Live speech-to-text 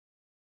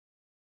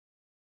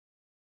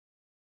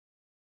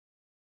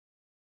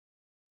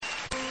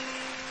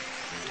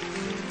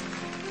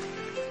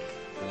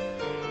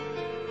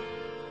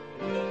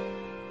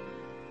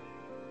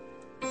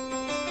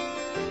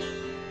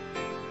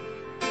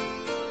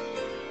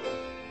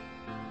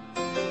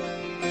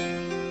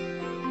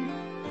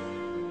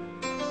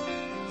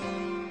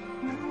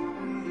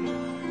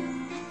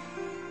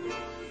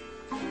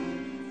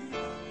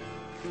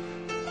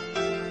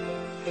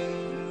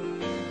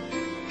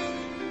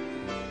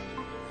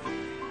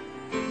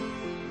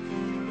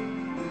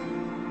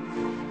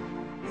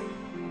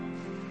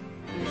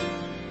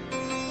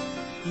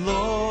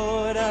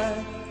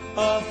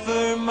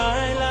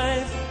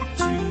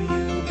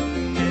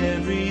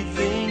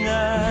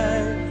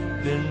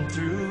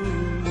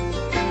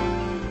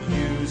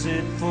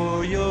it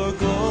for your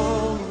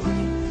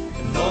glory.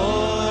 And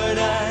Lord,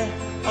 I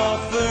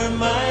offer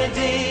my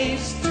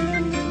days to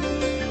you,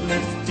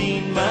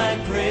 lifting my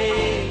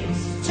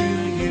praise to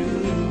you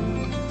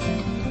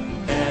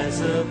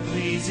as a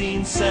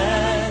pleasing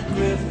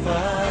sacrifice.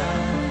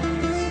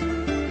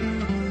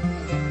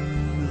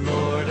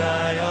 Lord,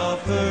 I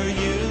offer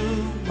you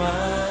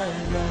my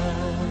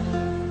life.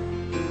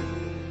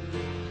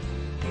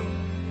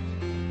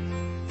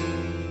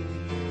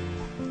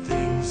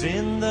 Things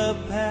in the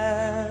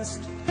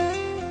past,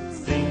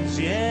 things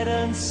yet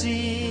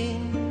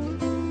unseen,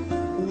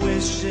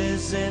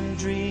 wishes and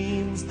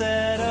dreams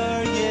that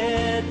are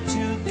yet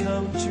to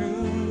come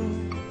true.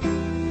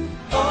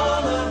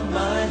 All of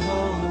my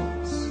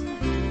hopes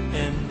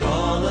and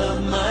all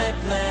of my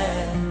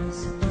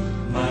plans,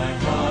 my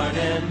heart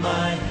and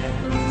my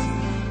hands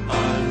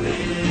are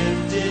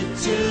lifted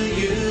to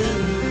you.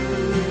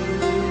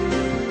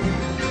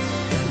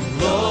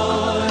 And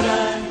Lord,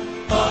 I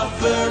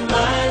offer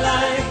my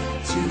life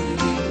to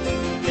you,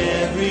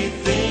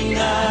 everything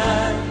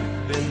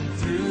I've been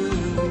through.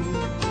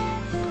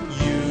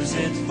 Use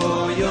it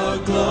for your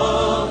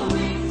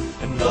glory.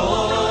 And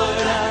Lord,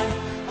 I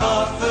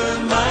offer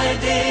my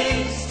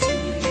days to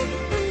you,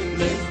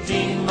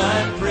 lifting my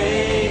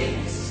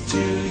praise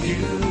to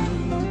you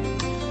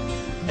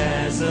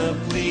as a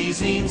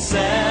pleasing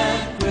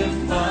sacrifice.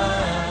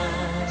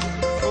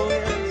 Oh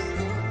yes.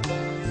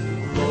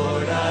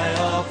 Lord, I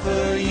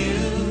offer you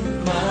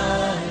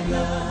my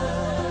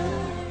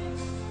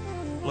life.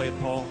 Play it,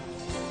 Paul.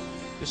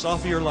 Just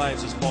offer your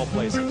lives as Paul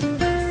plays it.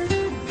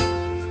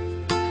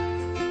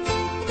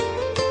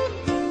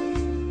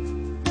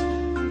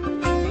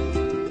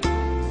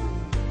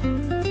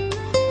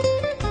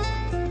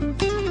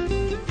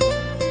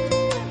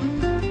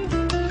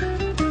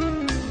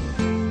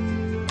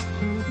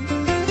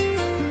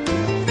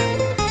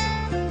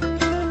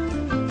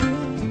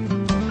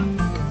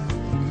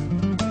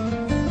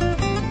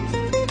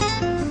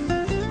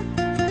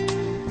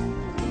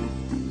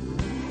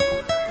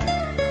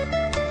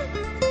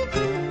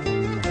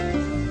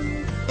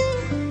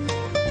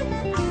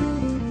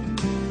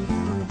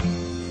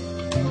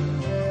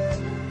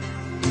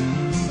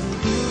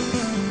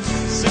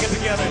 Sing it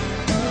together.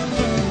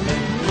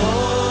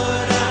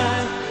 Lord,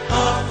 I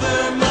offer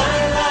my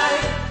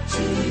life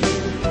to you,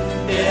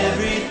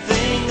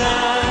 everything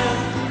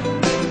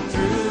I've been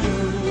through.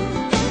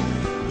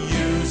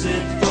 Use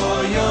it for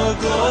your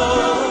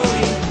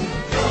glory.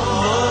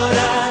 Lord,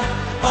 I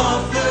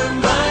offer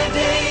my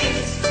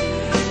days to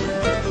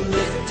you,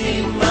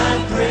 lifting my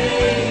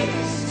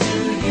praise to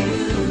you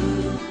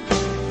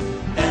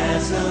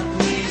as a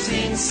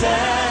pleasing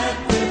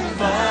sacrifice.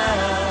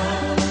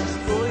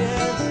 Oh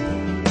yes.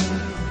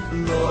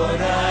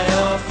 Lord, I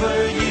offer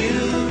you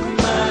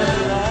my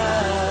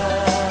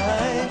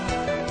life.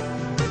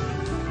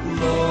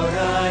 Lord,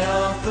 I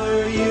offer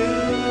you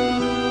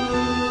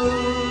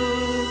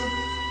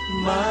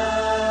my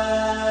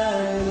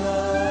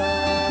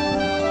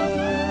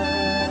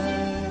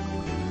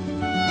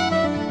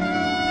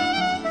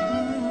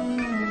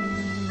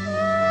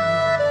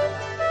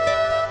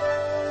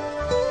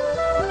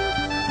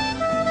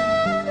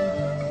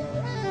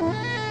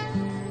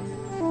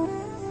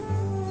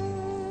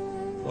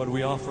Lord,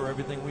 we offer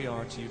everything we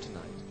are to you tonight.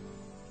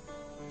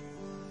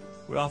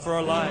 We offer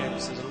our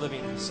lives as a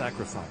living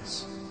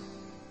sacrifice,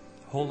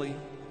 holy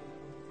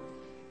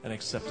and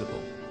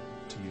acceptable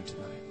to you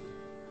tonight.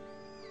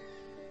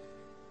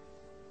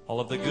 All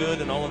of the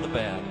good and all of the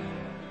bad,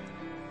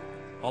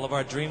 all of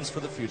our dreams for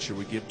the future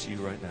we give to you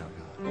right now,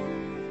 God.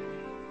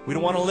 We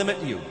don't want to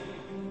limit you,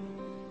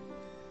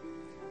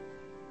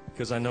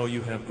 because I know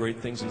you have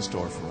great things in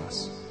store for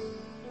us.